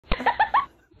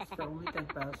for only 10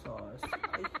 pesos.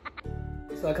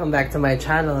 So welcome back to my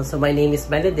channel. So my name is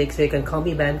Benedict, so you can call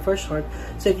me Ben for short.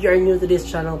 So if you are new to this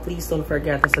channel, please don't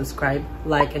forget to subscribe,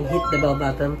 like, and hit the bell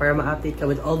button para ma-update ka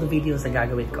with all the videos na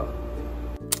gagawin ko.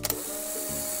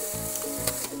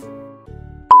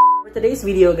 For today's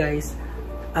video, guys,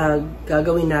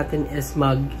 gagawin natin is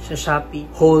mag-Shopee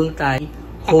haul tayo.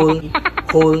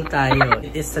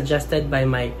 It is suggested by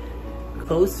my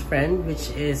close friend,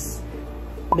 which is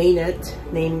Maynette.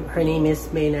 Her name is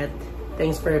Maynette.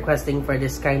 Thanks for requesting for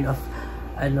this kind of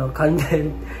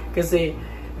content. Kasi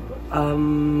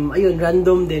ayun,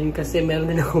 random din kasi meron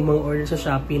din ako mga order sa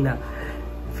Shopee na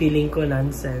feeling ko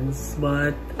nonsense.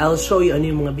 But I'll show you ano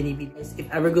yung mga binibili. If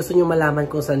ever gusto niyo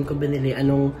malaman kung saan ko binili,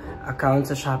 anong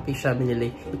account sa Shopee siya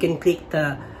binili, you can click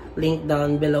the link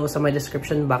down below sa my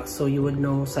description box so you would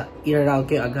know,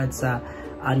 i-route kayo agad sa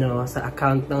sa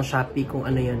account ng Shopee kung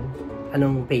ano yun,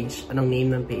 anong page, anong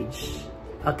name ng page.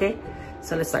 Okay?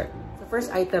 So let's start.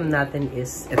 First item natin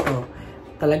is ito.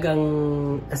 Talagang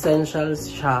essentials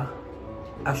siya.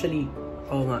 Actually,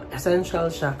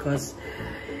 essential siya because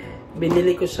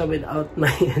binili ko siya without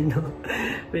my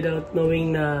without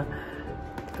knowing na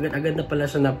agad-agad na pala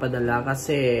siya napadala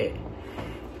kasi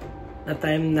na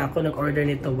time na ako nag-order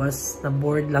nito was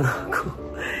na-bored lang ako.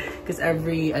 Because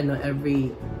every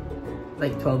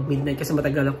like 12 midnight kasi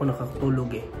matagal ako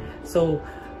nakatulog eh. So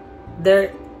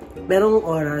merong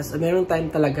oras, merong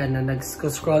time talaga na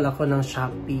nag-scroll ako ng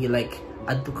Shopee, like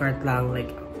add to cart lang,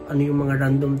 like ano yung mga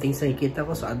random things na nakikita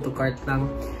ko, so add to cart lang.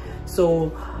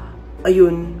 So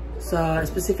ayun, sa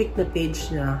specific na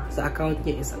page niya, sa account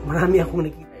niya is marami akong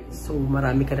nakita, so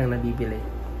marami ka nang nabibili.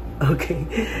 Okay,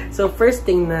 so first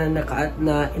thing na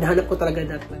inahanap ko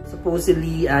talaga dati,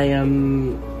 supposedly I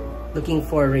am looking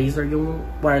for Razer, yung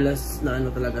wireless na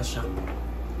talaga siya,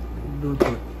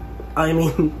 Bluetooth, I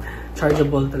mean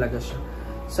chargeable talaga siya.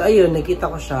 So ayun,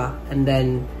 nakita ko siya and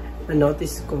then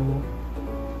na-notice ko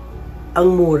ang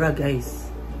mura, guys.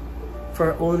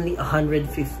 For only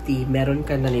 150 meron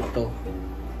ka na nito.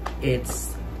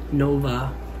 It's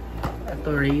Nova.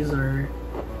 Ito Razer.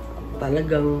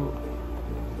 Talagang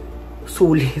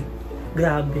sulit.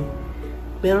 Grabe.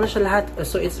 Meron na siya lahat.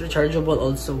 So it's rechargeable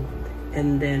also.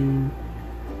 And then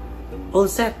all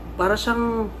set. Para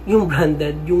siyang yung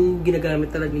branded, yung ginagamit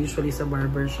talaga usually sa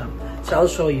barbershop. So, I'll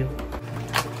show you.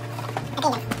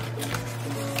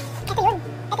 Ito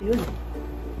yun.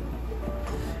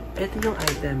 Ito yung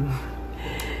item.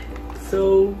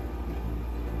 So,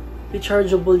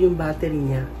 rechargeable yung battery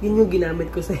niya. Yun yung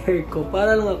ginamit ko sa hair ko.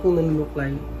 Para lang akong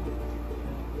nanunuklay.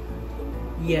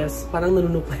 Yes, parang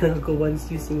nanunuklay lang ako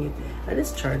once using it. And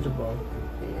it's chargeable.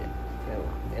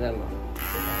 Yan mo.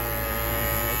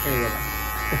 Kaya lang.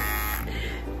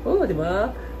 Oh, di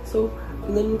ba? So,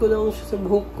 pinanin ko lang siya sa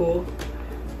buhok ko.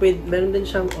 Wait, meron din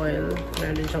siyang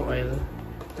oil.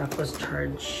 Tapos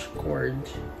charge cord.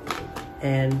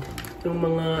 And yung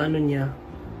mga niya,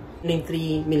 yung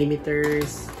 3mm,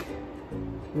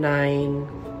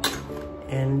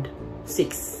 9, and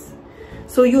 6.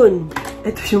 So, yun.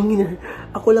 Ito yung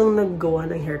ako lang naggawa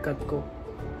ng haircut ko.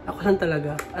 Ako lang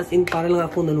talaga. As in, para lang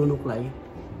ako nanunuklay.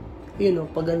 Yun o,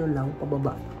 pag ganun lang,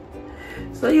 pababa.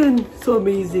 So, yun. So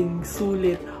amazing.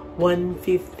 Sulit.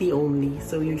 150 only.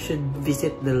 So, you should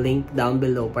visit the link down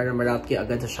below para ma-route kayo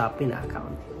agad sa Shopee na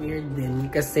account. Weird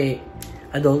din kasi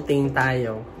adulting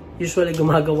tayo. Usually,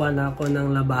 gumagawa na ako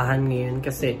ng labahan ngayon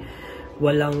kasi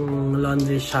walang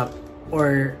laundry shop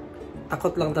or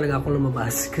takot lang talaga akong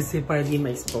lumabas kasi para di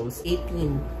ma-expose.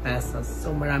 18 pesos.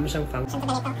 So, marami siyang function.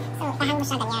 So, tahang mo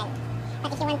siya ganyan.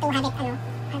 But if you want to have it,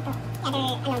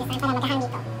 design para magahang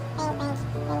dito.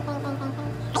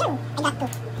 Ayun, I got to.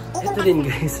 Ito din,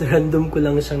 guys, random ko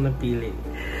lang siyang napili.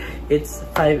 It's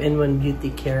 5-in-1 Beauty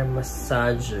Care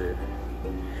Massager.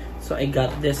 So, I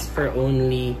got this for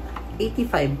only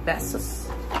 85 pesos.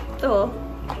 Ito,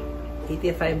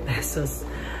 85 pesos.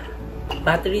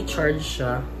 Battery charge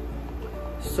siya.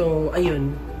 So,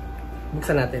 ayun.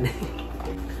 Buksan natin.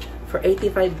 For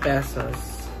 85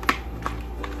 pesos.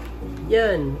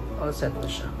 Yan. All set na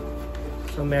siya.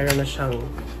 So, meron na siyang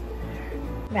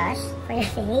brush for your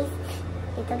face.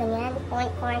 Dito ganyan. Point.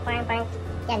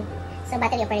 Yan. So,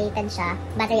 battery operated siya.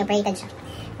 Marami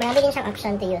din siyang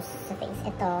option to use sa face.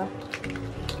 Ito,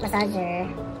 massager,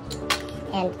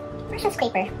 and brush and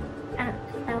scraper.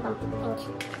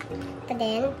 Ito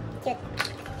din. Cute.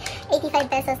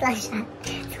 85 pesos lang siya.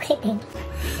 Sweet.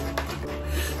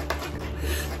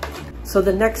 So,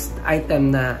 the next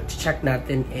item na check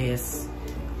natin is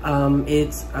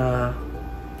it's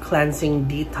cleansing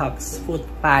detox foot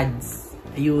pads.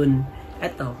 Ayun.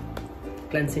 Ito.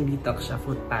 Cleansing detox siya,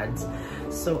 foot pads.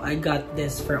 So, I got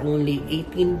this for only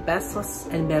 18 pesos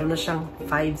and meron na siyang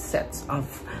 5 sets of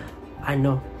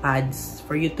pads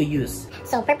for you to use.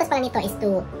 So, purpose pala nito is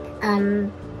to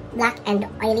black and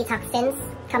oily toxins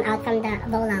come out from the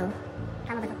bolal.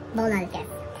 Tama ba ito? Bolal, yes.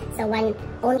 So,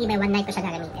 only by one night ko siya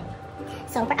gagamitin.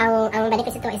 So, ang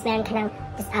benefits ito is meron ka ng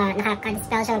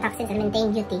nakaka-dispel siya ng toxins and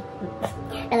maintain beauty.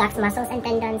 Relax muscles and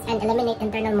tendons and eliminate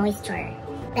internal moisture.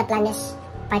 Replenish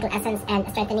vital essence and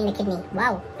strengthening the kidney.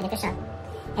 Wow, pwede siya.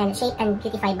 And shape and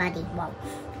beautify body. Wow.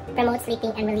 Promote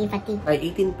sleeping and relieve fatigue. Ay,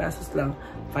 18 pesos lang.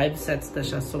 5 sets na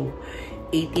siya. So,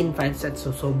 18 5 sets.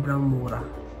 So, sobrang mura.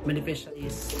 Beneficial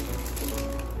is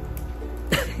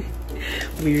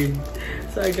weird.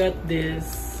 So, I got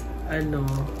this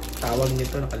tawag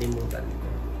nito, nakalimutan ko.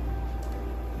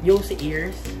 Yung si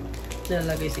ears,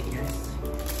 nilalagay si ears.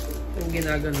 Yung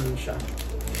ginaganon siya.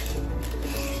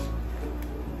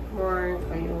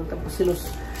 Ayun, tapos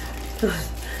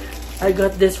I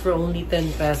got this for only 10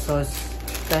 pesos.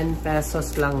 10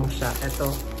 pesos lang siya.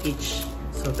 Ito, each.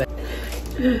 So,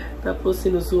 tapos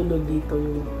sinusunog dito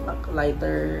yung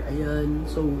lighter. Ayan.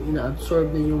 So,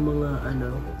 ina-absorb na yung mga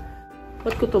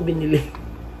ba't ko to binili?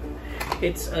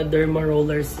 It's a derma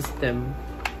roller system.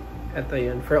 Ito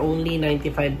yun. For only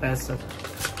 95 pesos.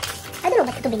 I don't know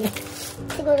ba't ko to binili.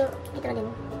 Siguro, dito na din.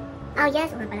 Oh,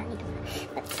 yes. Or pala, dito.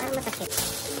 But, parang masakit.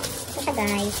 Ito siya,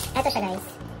 guys. Ito siya, guys.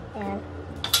 Ayan.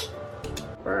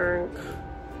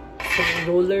 So,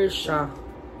 roller siya.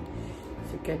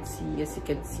 As you can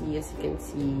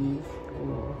see.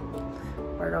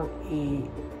 Parang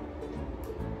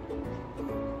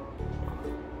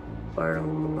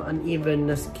parang uneven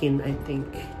na skin, I think.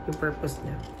 Yung purpose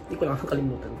niya. Hindi ko lang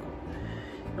nakalimutan ko.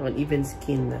 Uneven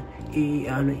skin na.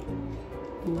 Ano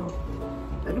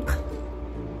ba?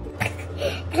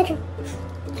 Hindi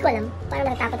ko alam. Parang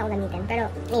natatakot ako gamitin. Pero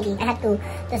maybe I had to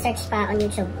search pa on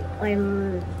YouTube or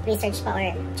research pa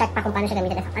or check pa kung paano siya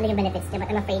gamitin. Ano yung benefits niya. But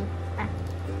I'm afraid. I'm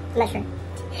not sure.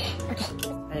 Okay.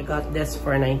 I got this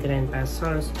for 99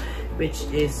 pesos, which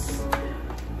is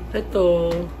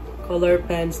ito. Color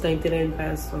pens, 99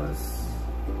 pesos.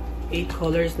 8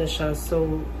 colors na siya.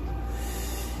 So,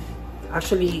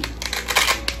 actually,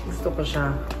 gusto ko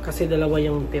siya. Kasi dalawa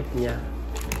yung tip niya.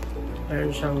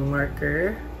 Meron siyang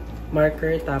marker,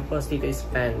 tapos dito is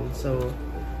pen. So,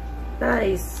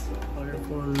 nice!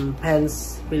 Colorful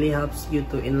pens really helps you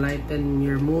to enlighten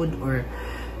your mood or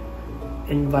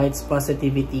invites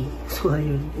positivity. So,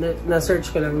 ayun.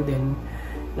 Na-search ko lang din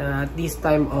na at this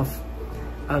time of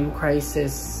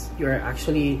crisis, you're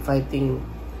actually fighting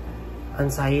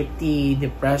anxiety,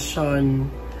 depression.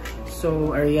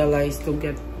 So, I realized to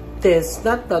get this,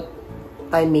 not that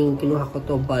timing kinuha ko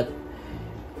to, but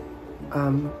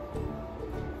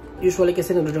usually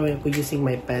kasi nagdodrawing ako using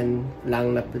my pen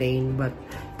lang na plain, but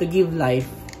to give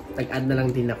life, nag-add na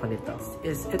lang din ako nito.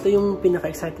 Ito yung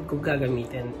pinaka-excited ko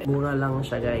gagamitin. Mura lang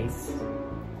siya, guys.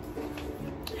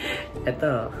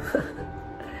 Ito.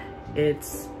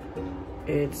 It's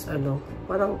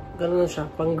parang gano'n siya,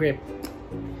 pang grip.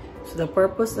 So, the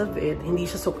purpose of it, hindi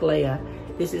siya suklay.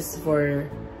 This is for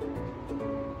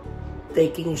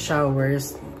taking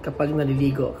showers kapag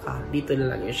naliligo ka. Dito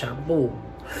na lang yung shampoo.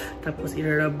 Tapos,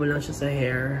 i-rub mo lang siya sa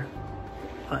hair.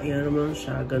 I-rub mo lang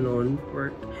siya, gano'n.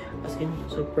 As in,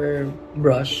 super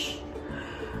brush.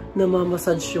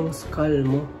 Namamassage yung skull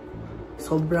mo.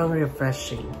 Sobrang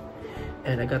refreshing.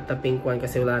 And I got the pink one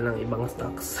kasi wala nang ibang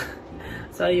stocks.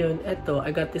 So, ayun. Ito,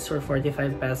 I got this for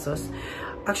 45 pesos.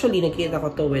 Actually, nakita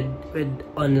ko to with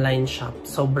online shop.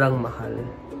 Sobrang mahal.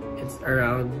 It's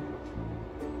around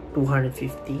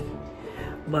 250.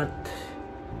 But,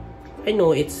 I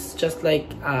know, it's just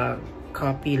like a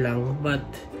copy lang. But,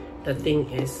 the thing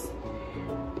is,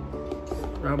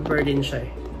 rubber din siya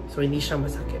eh. So, hindi siya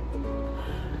masakit.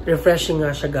 Refreshing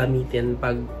nga siya gamitin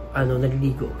pag,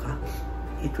 naliligo ka.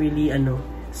 It really,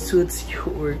 suits you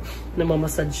or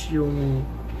namamassage yung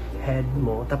head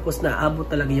mo. Tapos naabot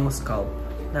talaga yung scalp.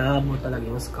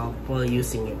 While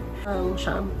using it. Ang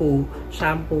shampoo,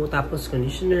 tapos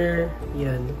conditioner,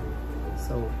 yan.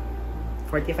 So,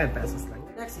 45 pesos lang.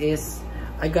 Next is,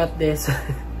 I got this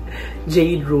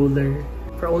jade roller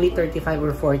for only 35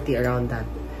 or 40 around that.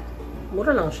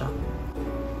 Mura lang siya.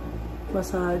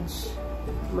 Massage.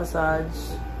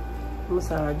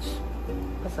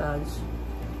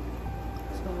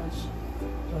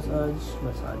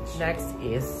 Next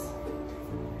is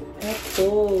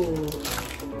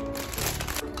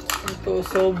ito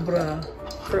sobra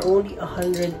for only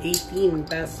 118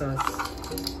 pesos.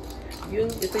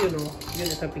 Ito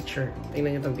itong picture.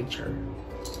 Tingnan niyo itong picture.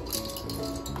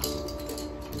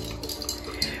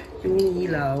 Yung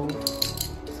ilaw.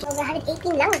 So,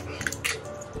 118 lang.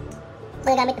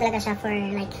 magagamit talaga siya for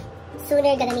like,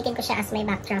 sooner gagamitin ko siya as my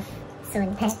backdrop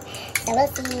soon. So we'll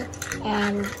see.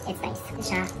 And it's nice. Ito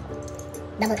siya.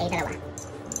 Double A, dalawa.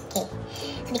 Okay.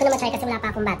 So hindi ko naman try kasi wala pa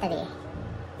akong battery.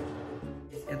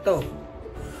 Ito.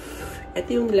 Ito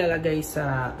yung nilalagay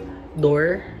sa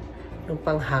door. Yung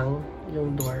panghang.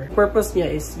 Yung door. Purpose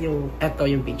niya is yung, ito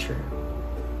yung picture.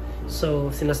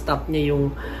 So, sinastop niya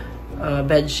yung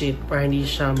bedsheet para hindi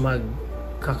siya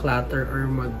mag-clutter or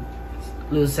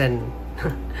mag-loosen.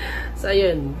 So,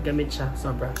 ayun. Gamit siya.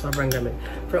 Sobrang gamit.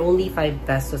 For only 5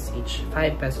 pesos each.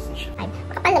 5 pesos each. 5.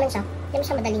 Makapal naman siya. Hindi mo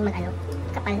siya madaling mag-ano.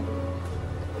 Kapal.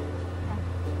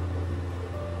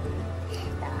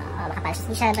 Makapal siya.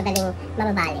 Hindi siya madaling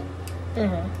mababali.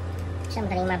 Hindi siya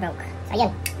madaling mabroke. So,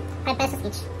 ayun. 5 pesos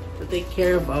each. To take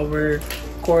care of our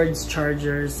cords,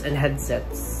 chargers, and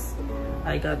headsets.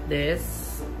 I got this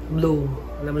blue.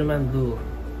 Alam mo naman, blue.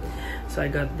 So, I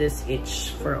got this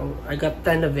each. I got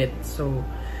 10 of it. So,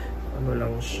 ano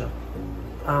lang siya.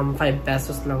 5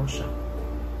 pesos lang siya.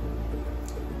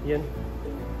 Yun.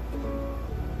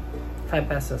 5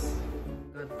 pesos.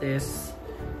 Got this.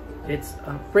 It's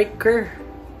a pricker.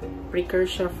 Pricker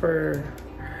siya for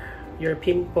your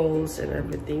pimples and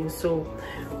everything. So,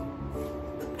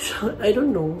 I don't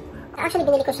know. Actually,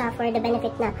 binili ko siya for the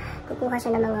benefit na kukuha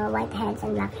siya ng mga whiteheads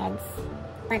and blackheads.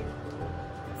 But,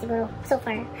 siguro, so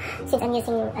far, since I'm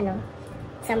using,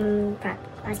 some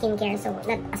skincare, so,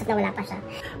 as of na wala pa siya.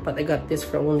 But I got this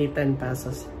for only 10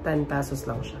 pesos. 10 pesos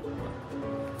lang siya.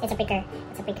 It's a picker.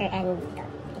 It's a picker and,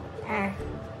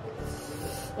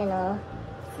 you know,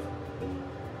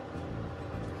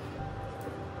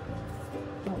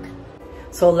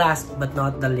 so last but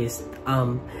not the least,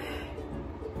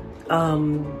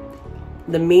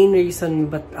 the main reason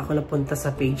ba't ako napunta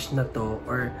sa page na to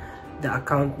or the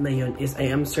account na yun is I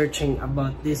am searching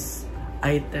about this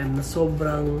item na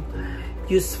sobrang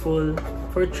useful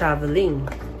for traveling.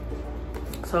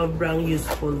 Sobrang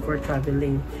useful for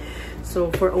traveling. So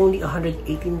for only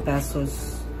 118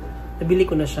 pesos, nabili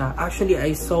ko na siya. Actually,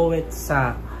 I saw it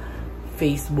sa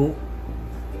Facebook.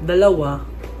 Dalawa,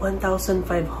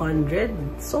 1,500.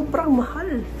 Sobrang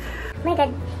mahal. Oh my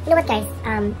God. You know what, guys?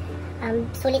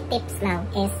 Sulit tips lang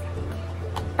is,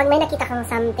 pag may nakita kang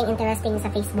something interesting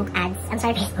sa Facebook ads,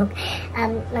 Facebook,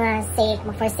 mga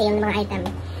for sale ng mga item,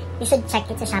 you should check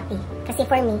it sa Shopee. Kasi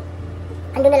for me,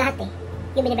 andun na lahat eh.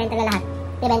 Yung binibenta na lahat.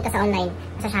 Binibenta sa online,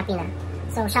 sa Shopee na.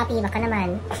 So, Shopee, baka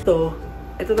naman.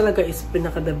 Ito talaga is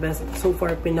pinaka-the best. So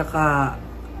far,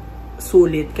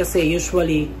 pinaka-sulit. Kasi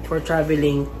usually, for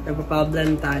traveling,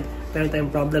 nagpa-problem tayo. Meron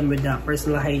tayong problem with the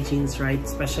personal hygienes, right?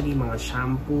 Especially mga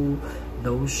shampoo,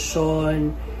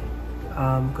 lotion,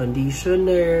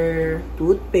 conditioner,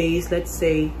 toothpaste, let's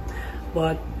say.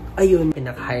 But, ayun,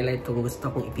 pinaka-highlight kung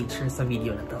gusto kong i-feature sa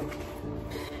video na to.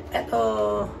 Ito,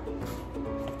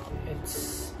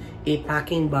 it's a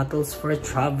packing bottles for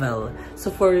travel.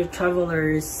 So, for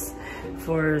travelers,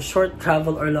 for short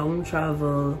travel or long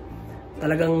travel,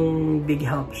 talagang big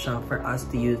help siya for us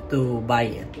to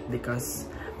buy it. Because,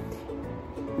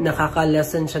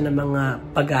 nakaka-lessen siya ng mga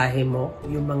bagahe mo,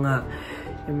 yung mga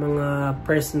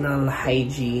personal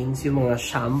hygienes, yung mga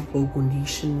shampoo,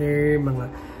 conditioner, mga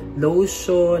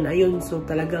lotion, ayun. So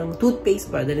talagang toothpaste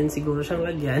pa din siguro siyang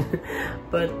lagyan.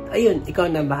 But ayun, ikaw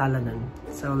na bahala nun.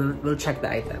 So we'll check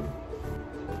the item.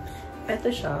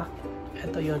 Ito siya.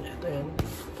 Ito yun.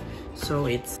 So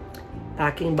it's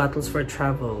packing bottles for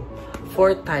travel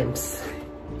 4 times.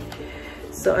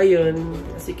 So, ayun.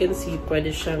 As you can see,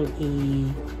 pwede siyang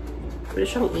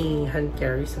i-hand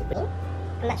carry sa plane.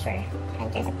 I'm not sure. Hand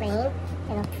carry sa plane.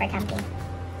 For camping.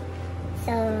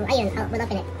 So, ayun. We'll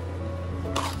open it.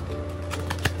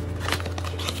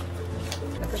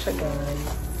 Ito siya, guys.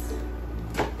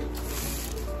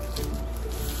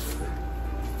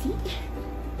 See?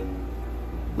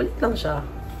 Balit lang siya.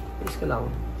 Please ko lang.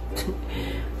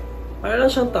 Para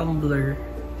lang siyang tumbler.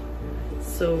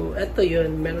 So, eto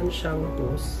yun. Meron siyang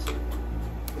hose.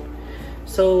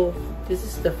 So, this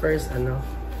is the first,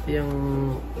 yung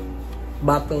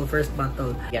bottle, first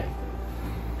bottle. Yan.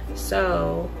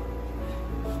 So,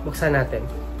 buksan natin.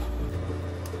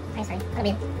 Ay, sorry.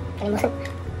 Kalimutan.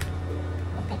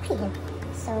 Okay.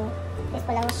 So, this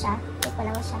pa lang siya.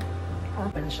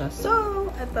 Open siya.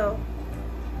 So, eto.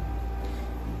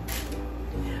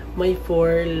 May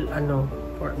 4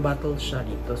 bottle siya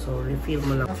dito. So, refill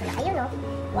mo lang. Ayun,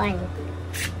 1,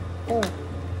 2,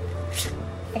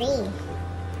 3,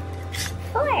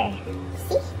 4.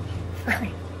 See?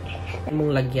 4. Mong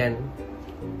lagyan.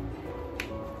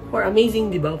 For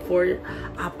amazing, di ba? For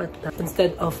 4 na.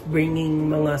 Instead of bringing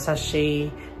mga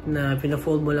sachet na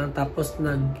pina-fold mo lang tapos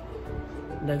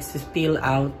nag-spill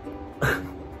out.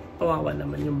 kawawa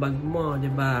naman yung bag mo, di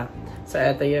ba? So,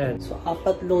 eto yun. So,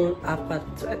 apat.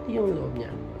 So, eto yung loob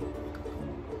niya.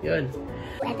 Yun.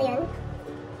 Ito yun.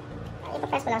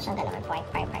 Ipa-press mo lang siyang gano'n.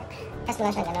 Press mo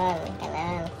lang siyang gano'n.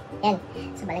 Gano'n. Yan.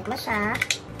 So, balik mo siya.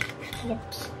 Yun.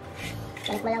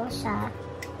 Balik mo lang siya.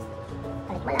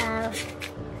 Balik mo lang.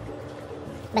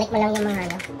 Balik mo lang yung mga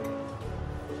ano.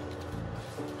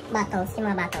 Bottles. Yung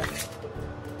mga bottles.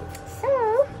 So,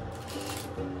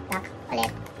 lock. Ulit.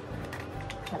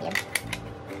 Yun.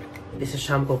 This is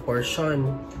shampoo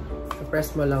portion.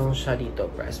 Press mo lang siya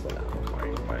dito. Press mo lang.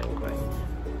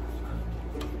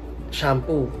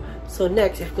 Shampoo. So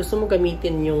next, if gusto mo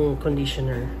gamitin yung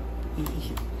conditioner,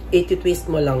 i-twist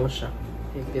mo lang siya.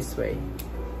 Like this way.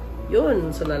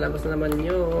 Yun. So lalabas na naman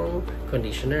yung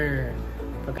conditioner.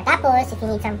 Tapos, if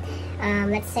you need some,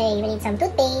 let's say, you need some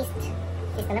toothpaste,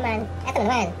 twist na naman. Eto na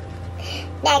naman.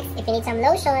 Next, if you need some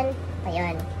lotion,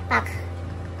 ayun. Pak.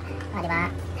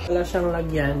 Diba? Wala siyang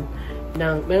lagyan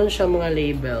ng, meron siyang mga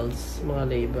labels.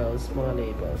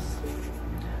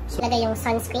 So, lagay yung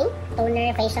sunscreen,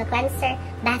 toner, facial cleanser,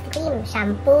 bath cream,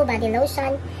 shampoo, body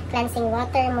lotion, cleansing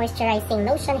water, moisturizing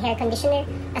lotion, hair conditioner,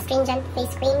 astringent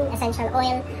face cream, essential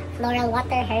oil, floral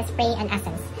water, hairspray, and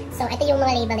essence. So, ito yung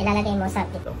mga label na ilalagay mo sa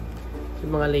dito.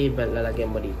 Yung mga label, lalagay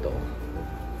mo dito.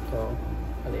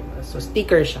 So,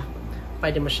 sticker siya.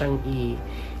 Pwede mo siyang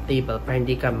i-label para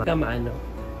hindi ka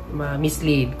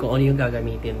ma-mislead kung ano yung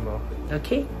gagamitin mo.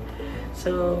 Okay?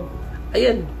 So,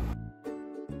 ayun.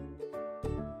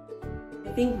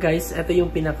 I think guys, ito yung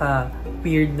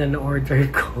pinaka-weird na na-order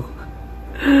ko.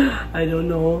 I don't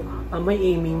know. Am I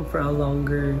aiming for a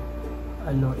longer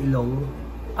ilong?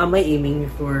 Am I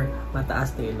aiming for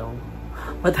mataas na ilong?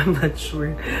 But I'm not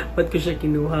sure. Ba't ko siya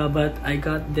kinuha? But I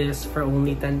got this for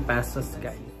only 10 pesos,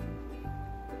 guys.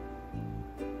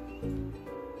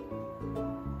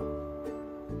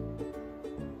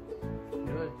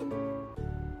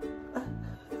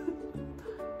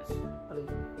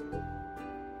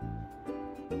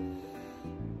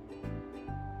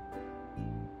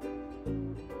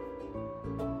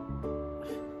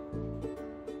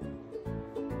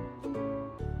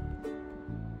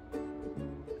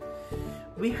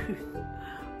 Weird.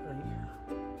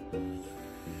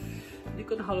 Hindi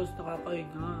ko na halos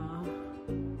nakakahiga.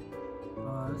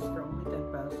 For only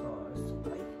 10 pesos.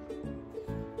 Ay.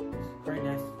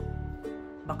 Fairness.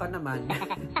 Baka naman.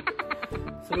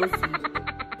 So, we'll see.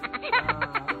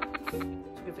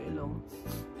 Sakit sa ilong.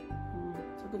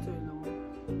 Sakit sa ilong.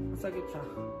 Masakit siya.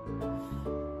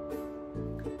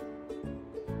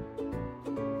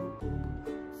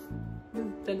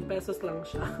 $10 lang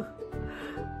siya.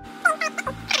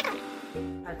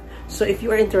 So if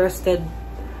you are interested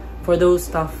for those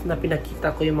stuff na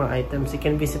pinakita ko yung mga items, you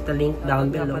can visit the link down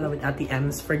below with Ate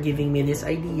Ems for giving me this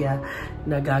idea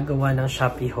na gagawa ng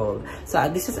Shopee haul. So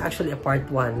this is actually a part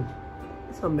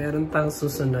 1. So meron pang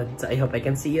susunod. So I hope I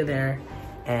can see you there.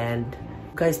 And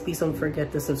guys, please don't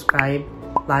forget to subscribe,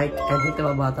 like, and hit the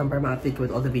bell button para ma-update ko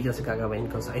with all the videos na gagawin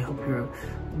ko. So I hope you're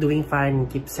doing fine,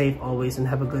 keep safe always, and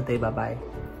have a good day. Bye-bye.